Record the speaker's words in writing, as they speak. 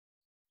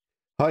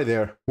Hi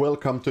there,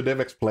 welcome to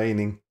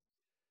Devxplaining.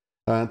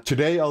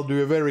 Today I'll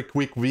do a very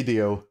quick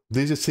video.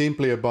 This is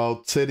simply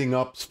about setting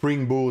up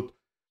Spring Boot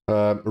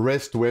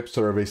REST web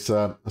service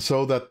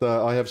so that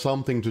I have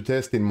something to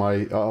test in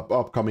my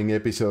upcoming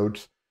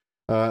episodes.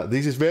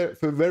 This is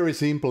very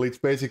simple. It's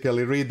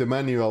basically read the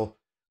manual,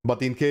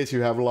 but in case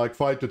you have like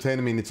 5 to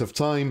 10 minutes of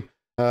time,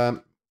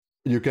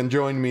 you can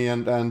join me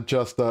and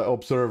just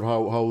observe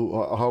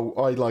how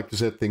I like to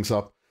set things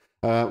up.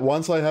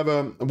 Once I have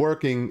a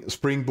working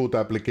Spring Boot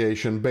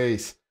application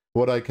base,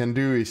 what I can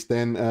do is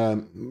then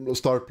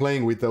start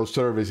playing with those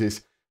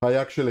services. I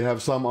actually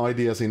have some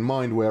ideas in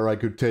mind where I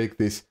could take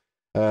this.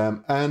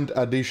 And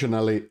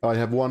additionally, I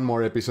have one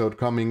more episode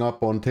coming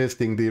up on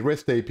testing the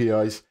REST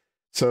APIs.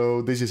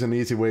 So this is an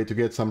easy way to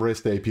get some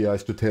REST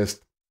APIs to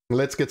test.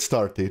 Let's get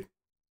started.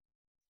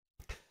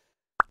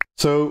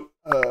 So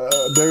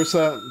there's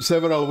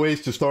several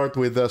ways to start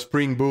with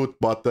Spring Boot,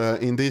 but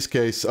in this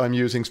case I'm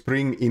using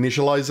Spring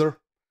Initializer.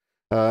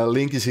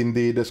 Link is in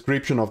the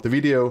description of the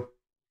video.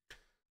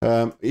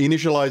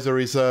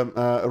 Initializer is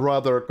a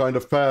rather kind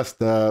of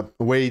fast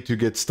way to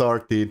get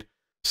started.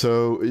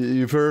 So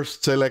you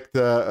first select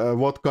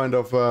what kind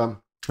of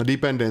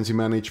dependency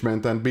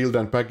management and build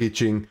and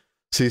packaging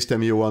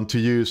system you want to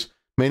use.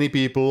 Many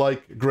people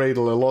like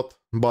Gradle a lot,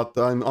 but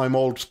I'm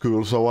old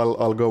school, so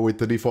I'll go with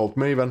the default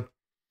Maven.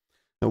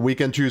 We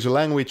can choose a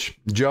language,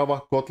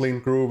 Java,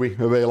 Kotlin, Groovy,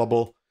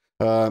 available.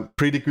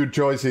 Pretty good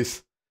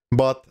choices,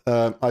 but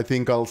I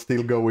think I'll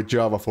still go with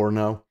Java for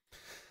now.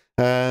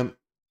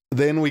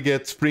 Then we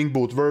get Spring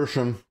Boot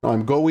version.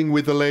 I'm going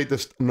with the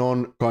latest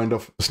non-kind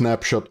of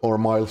snapshot or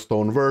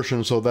milestone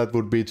version, so that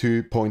would be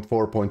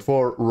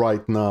 2.4.4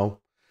 right now.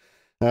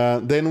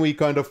 Then we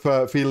kind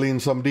of fill in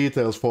some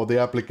details for the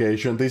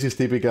application. This is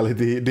typically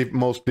the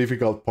most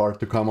difficult part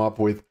to come up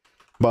with,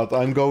 but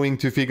I'm going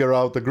to figure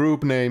out the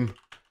group name.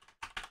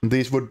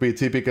 This would be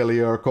typically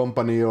your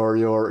company or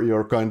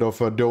your kind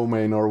of a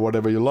domain or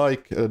whatever you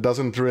like. It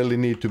doesn't really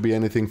need to be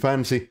anything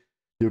fancy.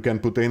 You can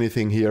put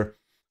anything here.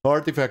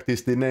 Artifact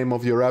is the name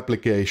of your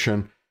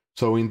application.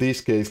 So in this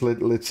case,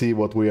 let's see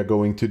what we are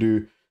going to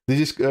do.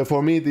 This is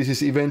for me, this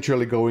is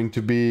eventually going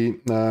to be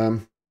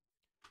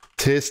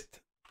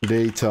test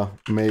data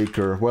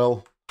maker.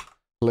 Well,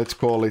 let's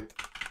call it.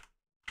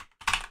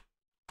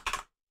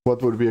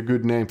 What would be a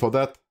good name for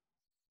that?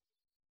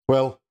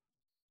 Well,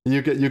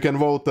 you can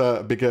vote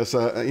because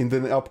in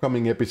the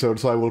upcoming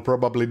episodes I will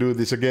probably do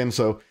this again.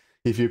 So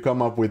if you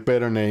come up with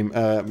better name,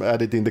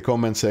 add it in the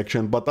comment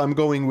section. But I'm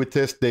going with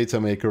test data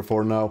maker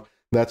for now.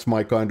 That's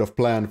my kind of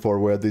plan for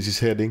where this is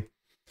heading.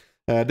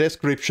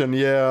 Description,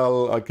 yeah,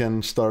 I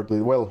can start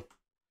with, well,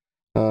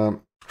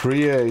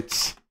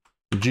 creates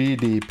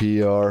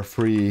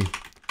GDPR-free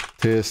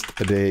test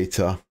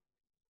data.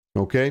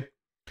 Okay.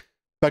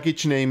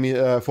 Package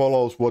name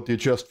follows what you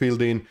just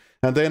filled in.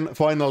 And then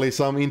finally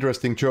some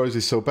interesting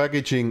choices. So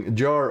packaging,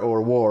 jar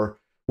or war.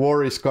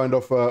 War is kind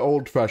of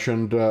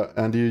old-fashioned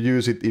and you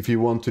use it if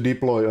you want to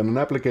deploy on an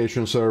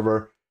application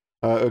server.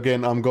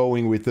 Again, I'm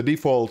going with the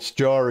defaults.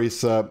 Jar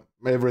is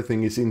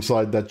everything is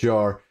inside that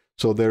jar.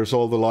 So there's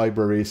all the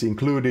libraries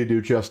included. You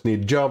just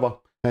need Java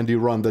and you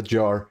run the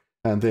jar.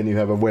 And then you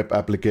have a web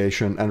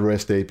application and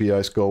REST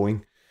APIs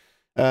going.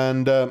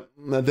 And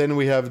then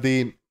we have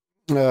the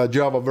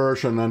Java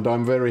version, and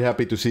I'm very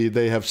happy to see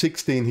they have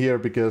 16 here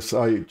because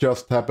I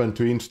just happened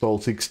to install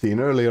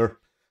 16 earlier.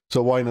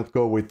 So why not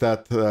go with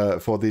that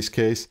for this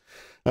case?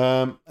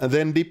 And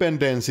then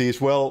dependencies.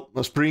 Well,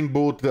 Spring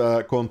Boot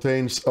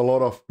contains a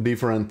lot of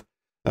different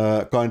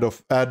kind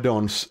of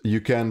add-ons you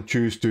can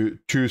choose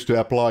to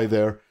apply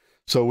there.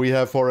 So we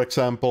have, for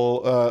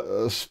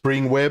example,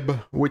 Spring Web,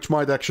 which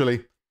might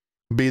actually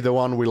be the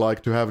one we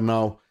like to have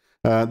now.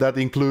 That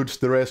includes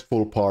the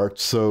RESTful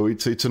parts, so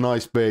it's a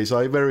nice base.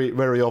 I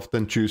very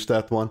often choose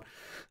that one.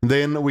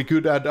 Then we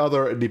could add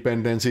other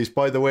dependencies.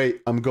 By the way,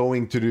 I'm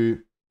going to do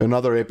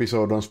another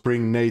episode on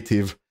Spring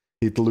Native.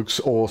 It looks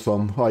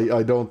awesome.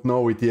 I don't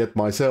know it yet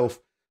myself,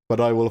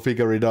 but I will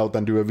figure it out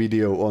and do a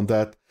video on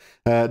that.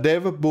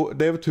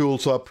 Dev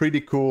tools are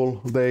pretty cool.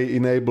 They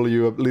enable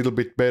you a little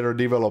bit better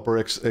developer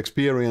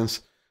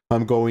experience.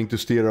 I'm going to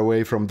steer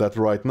away from that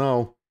right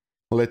now.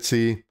 Let's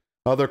see.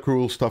 Other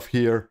cool stuff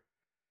here.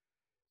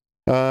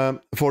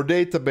 For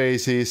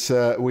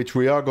databases, which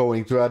we are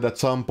going to add at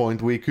some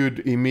point, we could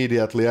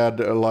immediately add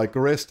like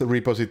REST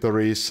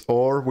repositories,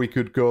 or we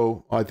could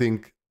go, I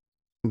think,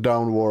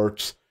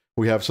 downwards.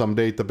 We have some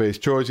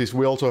database choices.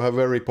 We also have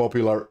very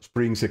popular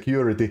Spring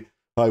Security.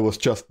 I was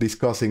just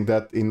discussing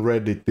that in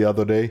Reddit the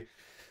other day.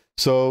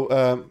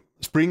 So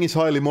Spring is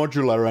highly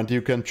modular and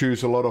you can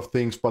choose a lot of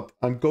things, but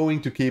I'm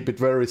going to keep it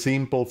very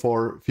simple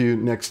for a few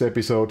next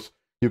episodes.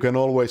 You can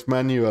always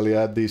manually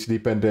add these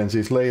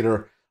dependencies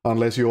later,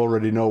 unless you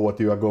already know what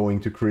you are going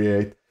to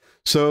create.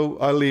 So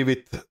I'll leave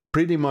it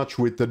pretty much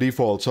with the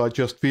defaults. I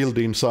just filled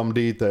in some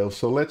details.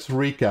 So let's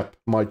recap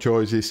my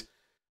choices.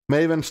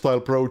 Maven style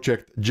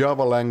project,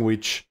 Java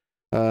language,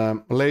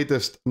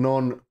 latest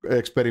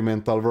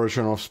non-experimental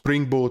version of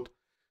Spring Boot.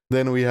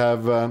 Then we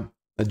have a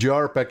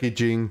jar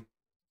packaging,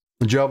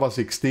 Java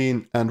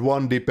 16, and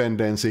one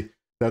dependency,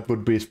 that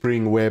would be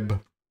Spring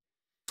Web.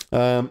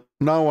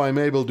 Now I'm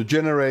able to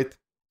generate,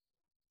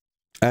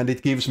 and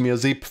it gives me a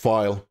zip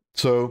file.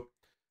 So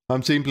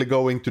I'm simply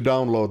going to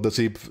download the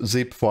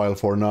zip file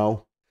for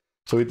now.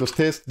 So it was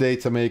test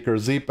data maker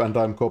zip, and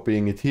I'm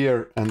copying it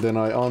here, and then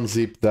I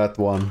unzip that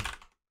one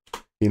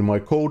in my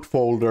code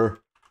folder,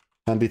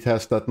 and it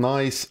has that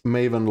nice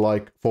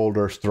Maven-like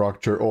folder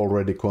structure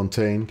already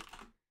contained.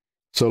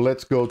 So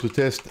let's go to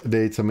test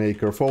data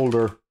maker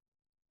folder,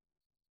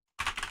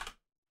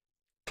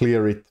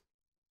 clear it.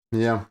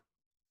 Yeah.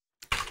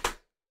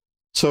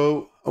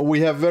 So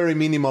we have very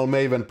minimal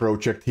Maven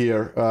project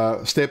here.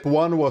 Step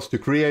one was to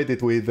create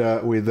it with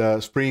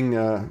Spring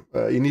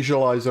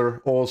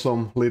Initializer,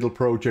 awesome little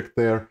project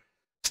there.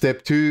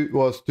 Step two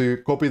was to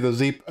copy the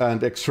zip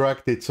and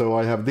extract it, so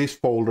I have this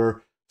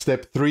folder.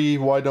 Step three,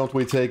 why don't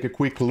we take a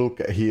quick look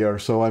here?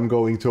 So I'm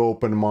going to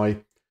open my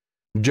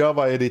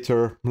Java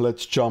editor.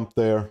 Let's jump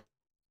there.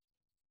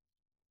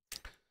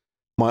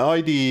 My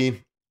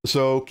IDE.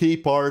 So key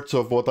parts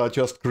of what I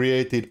just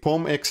created,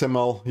 POM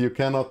XML. You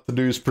cannot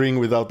do Spring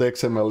without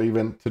XML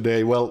even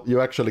today. Well,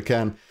 you actually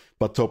can,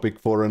 but topic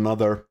for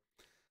another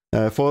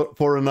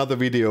for another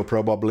video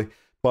probably.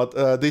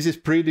 But this is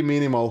pretty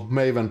minimal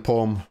Maven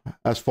POM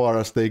as far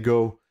as they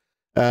go.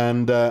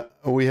 And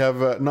we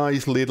have a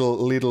nice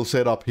little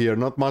setup here.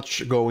 Not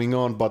much going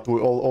on, but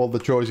all the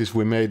choices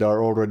we made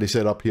are already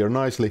set up here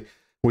nicely.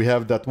 We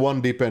have that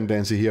one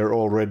dependency here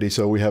already.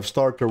 So we have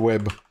starter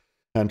web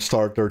and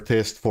starter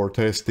test for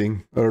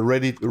testing,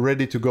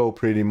 ready to go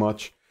pretty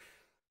much.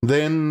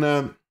 Then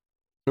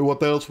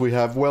what else we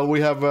have? Well,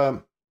 we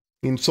have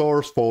in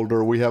source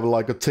folder we have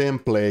like a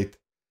template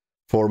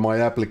for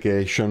my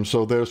application.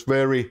 So there's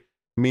very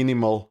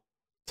minimal,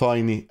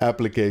 tiny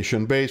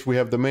application base. We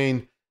have the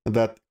main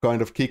that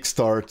kind of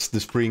kickstarts the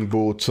Spring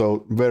Boot.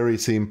 So very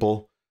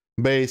simple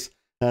base.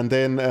 And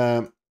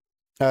then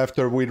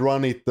after we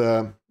run it,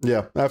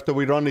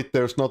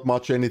 there's not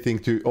much anything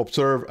to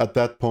observe at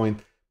that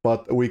point.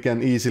 But we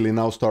can easily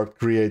now start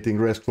creating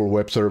RESTful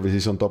web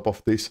services on top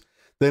of this.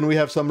 Then we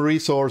have some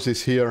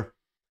resources here.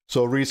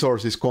 So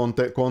resources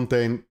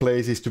contain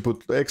places to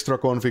put extra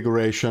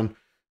configuration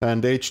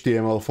and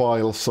HTML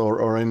files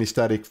or any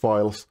static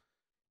files.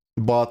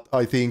 But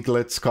I think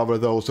let's cover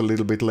those a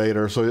little bit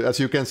later. So as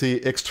you can see,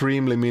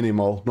 extremely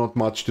minimal, not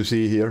much to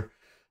see here.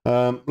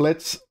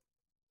 Let's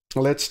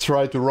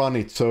try to run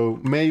it. So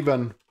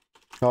Maven,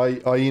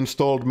 I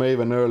installed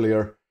Maven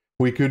earlier.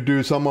 We could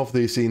do some of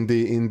this in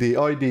the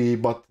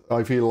IDE, but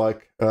I feel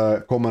like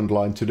command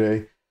line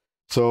today.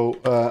 So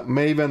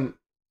Maven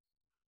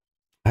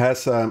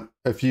has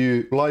a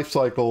few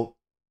lifecycle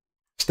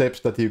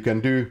steps that you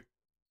can do.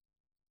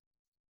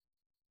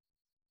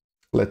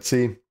 Let's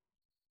see.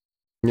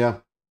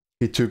 Yeah,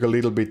 it took a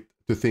little bit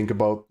to think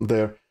about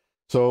there.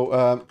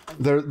 So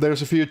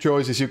there's a few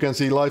choices. You can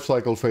see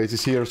lifecycle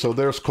phases here. So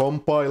there's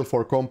compile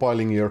for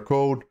compiling your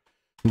code.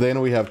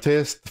 Then we have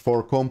test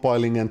for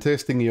compiling and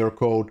testing your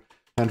code.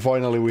 And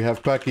finally, we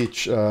have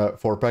package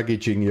for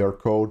packaging your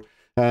code.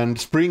 And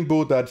Spring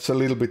Boot adds a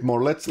little bit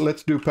more.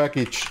 Let's do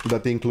package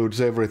that includes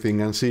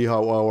everything and see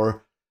how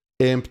our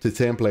empty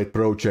template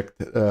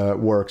project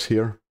works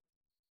here.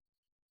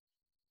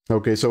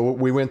 Okay, so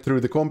we went through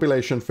the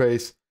compilation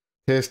phase,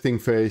 testing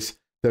phase.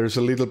 There's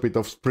a little bit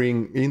of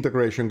Spring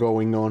integration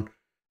going on.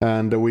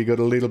 And we got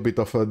a little bit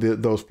of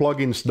those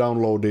plugins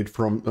downloaded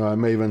from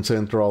Maven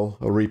Central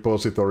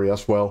repository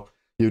as well.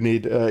 You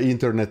need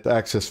internet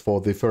access for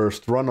the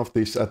first run of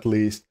this at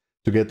least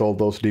to get all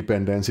those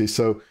dependencies.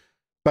 So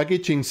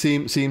packaging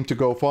seemed to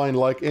go fine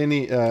like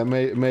any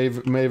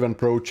Maven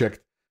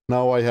project.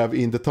 Now I have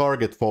in the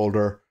target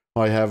folder,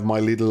 I have my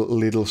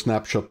little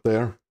snapshot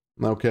there.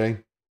 Okay.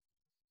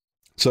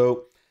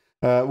 So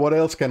what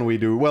else can we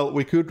do? Well,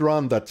 we could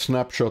run that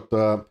snapshot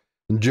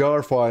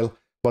jar file,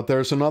 but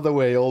there's another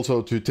way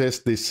also to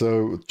test this.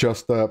 So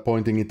just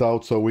pointing it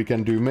out. So we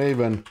can do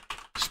Maven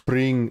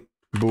Spring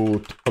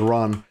Boot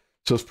run.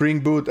 So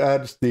Spring Boot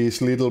adds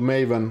these little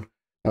Maven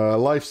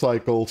life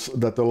cycles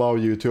that allow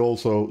you to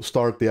also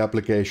start the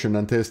application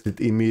and test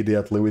it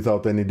immediately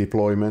without any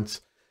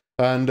deployments.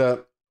 And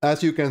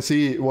as you can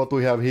see, what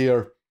we have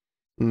here,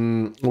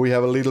 we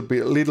have a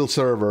little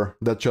server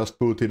that just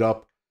booted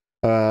up.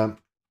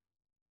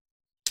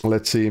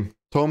 Let's see.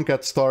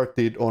 Tomcat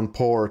started on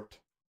port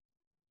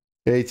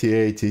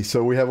 8080.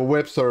 So we have a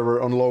web server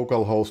on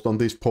localhost on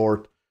this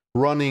port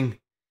running.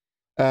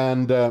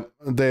 And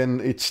then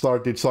it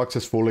started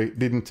successfully.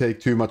 Didn't take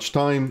too much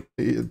time.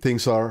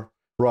 Things are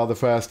rather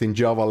fast in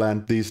Java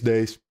land these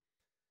days.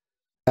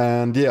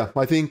 And yeah,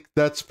 I think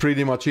that's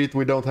pretty much it.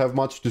 We don't have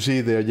much to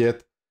see there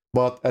yet.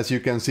 But as you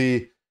can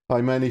see,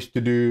 I managed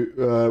to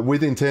do,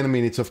 within 10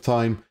 minutes of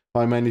time,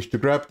 I managed to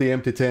grab the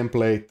empty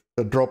template,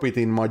 drop it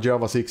in my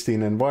Java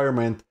 16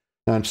 environment,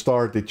 and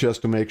start it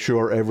just to make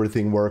sure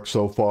everything works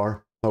so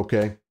far.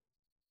 Okay.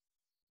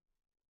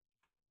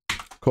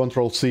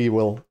 Control-C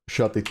will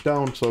shut it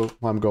down, so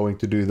I'm going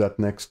to do that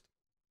next.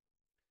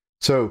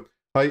 So,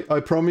 I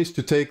promised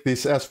to take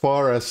this as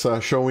far as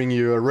showing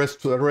you a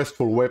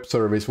RESTful web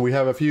service. We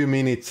have a few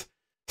minutes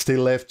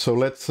still left. So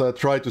let's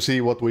try to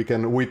see what we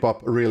can whip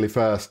up really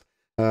fast.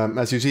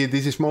 As you see,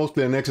 this is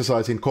mostly an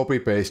exercise in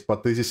copy-paste,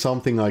 but this is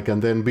something I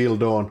can then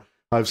build on.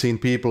 I've seen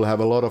people have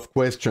a lot of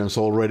questions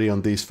already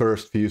on these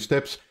first few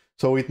steps,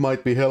 so it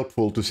might be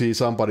helpful to see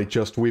somebody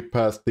just whip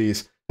past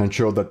these and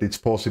show that it's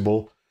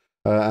possible,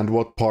 and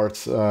what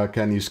parts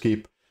can you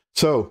skip.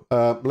 So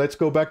let's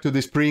go back to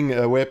the Spring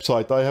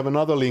website. I have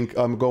another link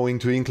I'm going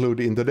to include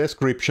in the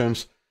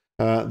descriptions.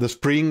 The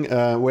Spring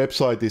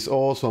website is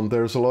awesome.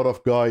 There's a lot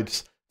of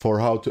guides for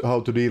how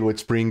to deal with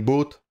Spring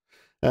Boot.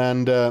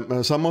 And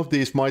some of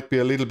these might be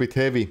a little bit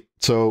heavy.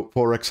 So,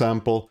 for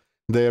example,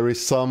 there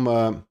is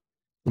some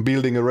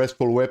building a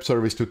RESTful web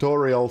service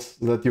tutorials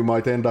that you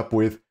might end up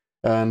with,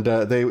 and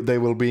they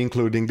will be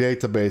including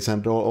database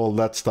and all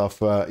that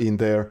stuff in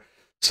there.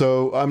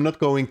 So I'm not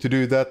going to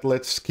do that.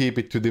 Let's keep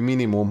it to the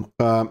minimum.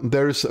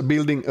 There's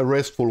building a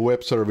RESTful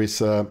web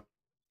service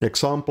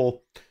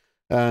example,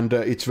 and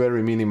it's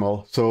very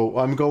minimal. So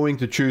I'm going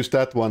to choose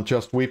that one,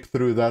 just whip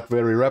through that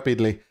very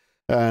rapidly,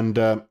 and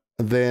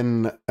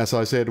then, as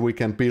I said, we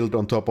can build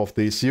on top of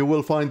this. You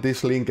will find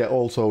this link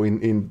also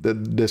in the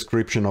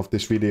description of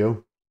this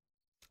video.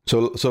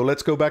 So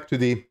let's go back to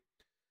the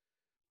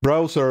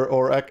browser,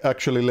 or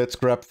actually let's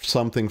grab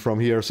something from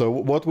here. So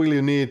what will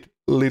you need?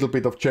 A little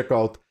bit of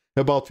checkout,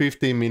 about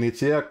 15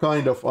 minutes. Yeah,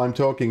 kind of, I'm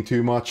talking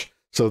too much.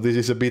 So this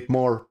is a bit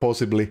more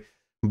possibly,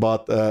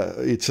 but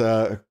it's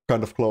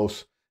kind of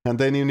close. And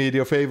then you need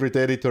your favorite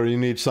editor. You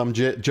need some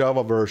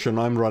Java version.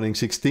 I'm running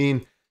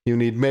 16. You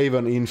need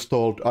Maven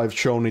installed. I've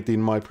shown it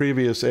in my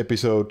previous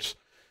episodes,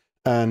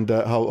 and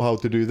how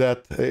to do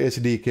that.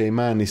 SDK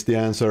man is the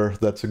answer.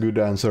 That's a good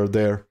answer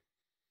there.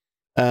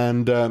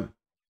 And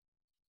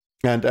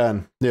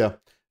yeah,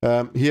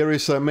 here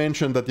is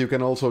mentioned that you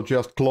can also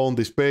just clone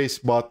this base,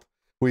 but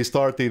we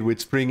started with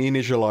Spring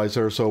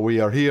Initializer, so we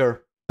are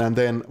here. And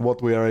then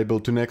what we are able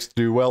to next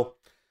do, well,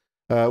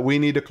 we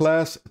need a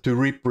class to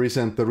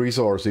represent the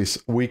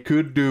resources. We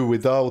could do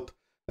without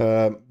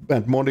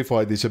and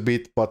modify this a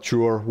bit, but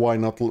sure, why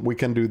not? We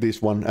can do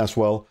this one as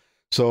well.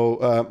 So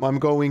I'm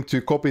going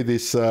to copy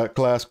this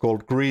class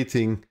called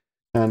greeting,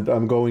 and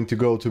I'm going to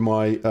go to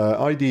my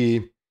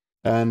IDE,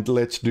 and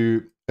let's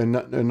do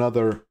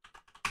another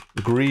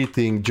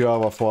greeting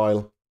Java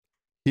file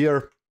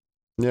here.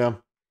 Yeah,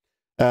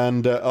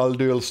 and I'll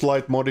do a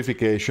slight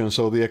modification.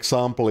 So the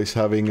example is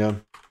having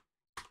a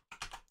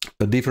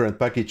different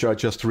package. I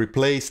just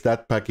replaced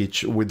that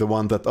package with the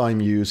one that I'm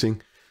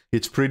using.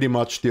 It's pretty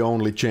much the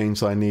only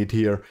change I need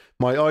here.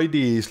 My IDE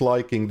is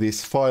liking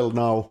this file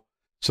now,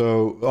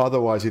 so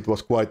otherwise it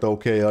was quite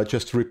okay. I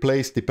just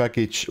replaced the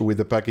package with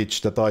the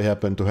package that I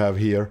happen to have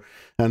here.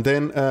 And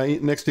then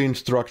next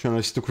instruction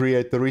is to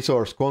create the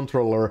resource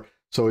controller.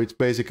 So it's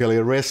basically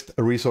a REST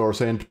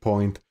resource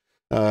endpoint.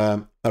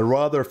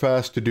 Rather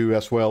fast to do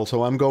as well.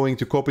 So I'm going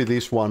to copy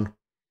this one,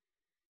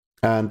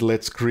 and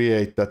let's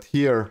create that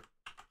here.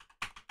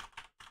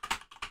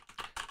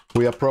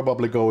 We are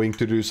probably going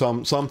to do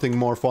something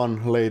more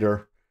fun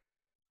later.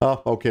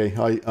 Okay,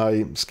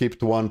 I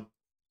skipped one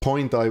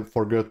point. I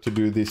forgot to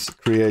do this,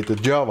 create a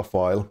Java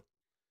file.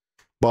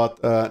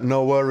 But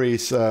no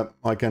worries,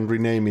 I can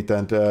rename it,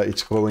 and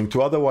it's going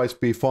to otherwise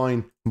be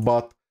fine.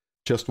 But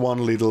just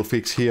one little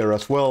fix here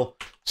as well.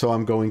 So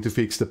I'm going to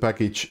fix the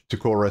package to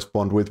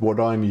correspond with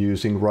what I'm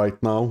using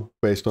right now,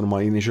 based on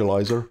my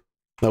initializer.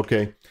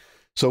 Okay,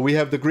 so we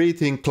have the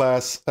greeting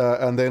class,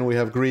 and then we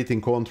have greeting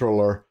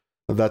controller.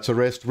 That's a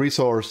REST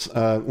resource.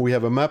 We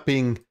have a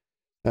mapping.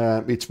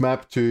 It's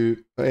mapped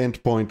to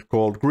endpoint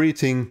called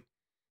greeting.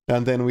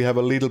 And then we have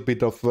a little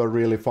bit of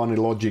really funny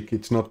logic.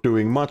 It's not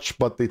doing much,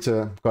 but it's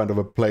a kind of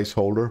a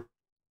placeholder.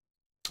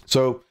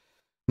 So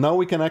now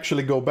we can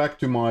actually go back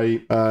to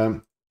my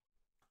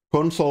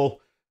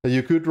console.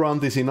 You could run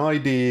this in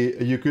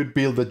IDE. You could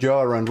build a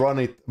jar and run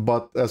it.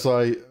 But as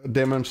I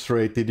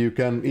demonstrated, you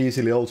can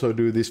easily also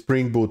do the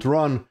Spring Boot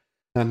run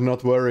and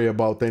not worry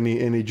about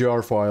any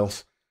jar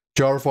files.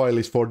 Jar file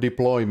is for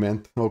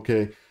deployment.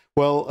 Okay.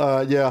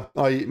 Well, yeah,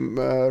 I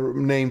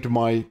named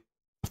my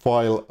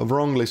file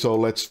wrongly, so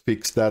let's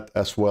fix that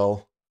as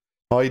well.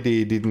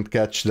 IDE didn't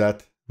catch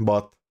that,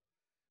 but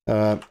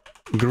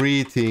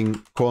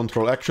greeting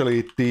control, actually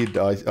it did.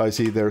 I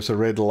see there's a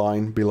red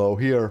line below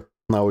here.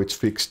 Now it's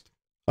fixed.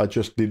 I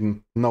just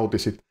didn't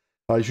notice it.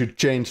 I should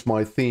change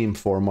my theme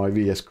for my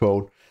VS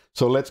Code.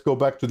 So let's go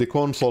back to the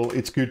console.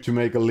 It's good to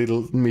make a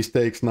little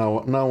mistakes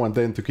now and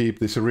then to keep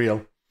this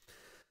real.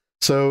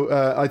 So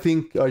I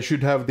think I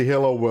should have the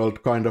hello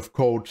world kind of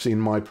codes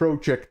in my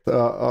project.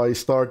 I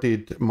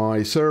started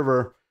my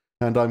server,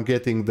 and I'm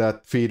getting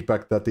that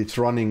feedback that it's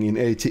running in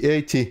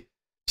 8080.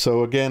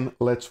 So again,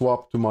 let's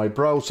swap to my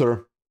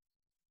browser.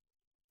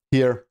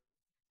 Here,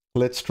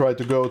 let's try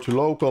to go to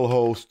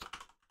localhost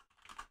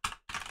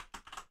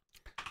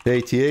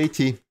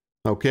 8080.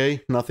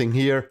 Okay, nothing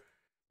here.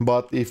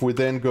 But if we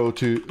then go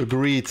to a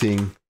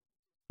greeting,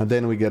 and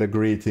then we get a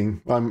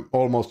greeting, I'm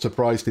almost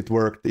surprised it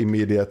worked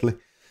immediately.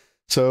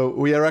 So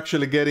we are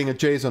actually getting a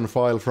JSON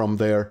file from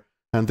there.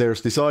 and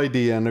there's this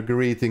ID and a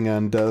greeting,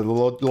 and the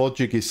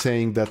logic is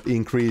saying that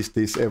increase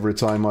this every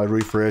time I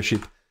refresh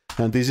it.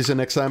 And this is an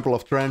example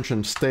of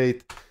transient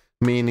state,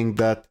 meaning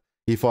that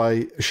if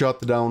I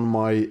shut down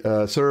my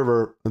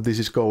server, this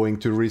is going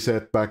to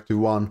reset back to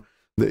 1.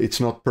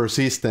 It's not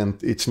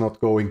persistent, it's not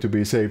going to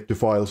be saved to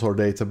files or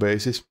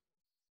databases.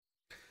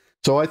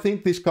 So I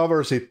think this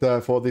covers it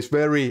for this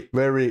very,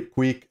 very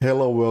quick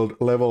Hello World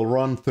level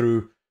run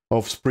through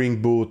of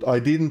Spring Boot. I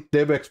didn't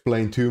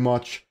Devexplain too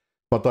much,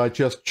 but I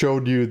just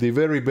showed you the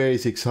very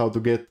basics how to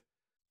get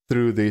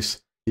through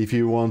this if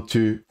you want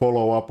to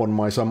follow up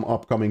on some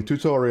upcoming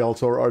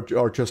tutorials or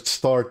are just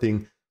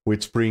starting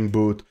with Spring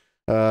Boot.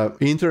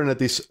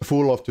 Internet is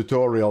full of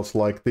tutorials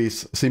like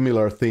this,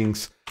 similar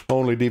things.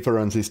 Only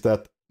difference is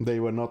that they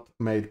were not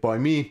made by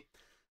me.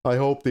 I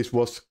hope this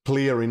was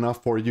clear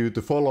enough for you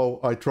to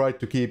follow. I tried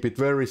to keep it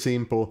very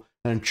simple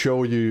and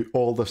show you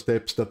all the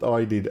steps that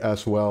I did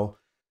as well.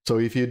 So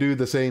if you do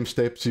the same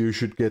steps, you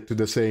should get to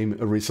the same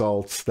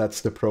results. That's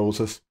the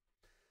process.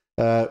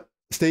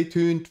 Stay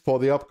tuned for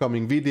the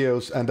upcoming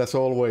videos. And as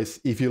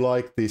always, if you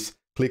like this,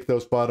 click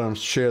those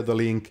buttons, share the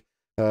link,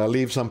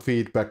 leave some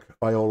feedback.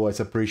 I always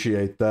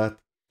appreciate that.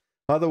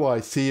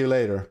 Otherwise, see you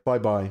later.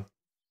 Bye-bye.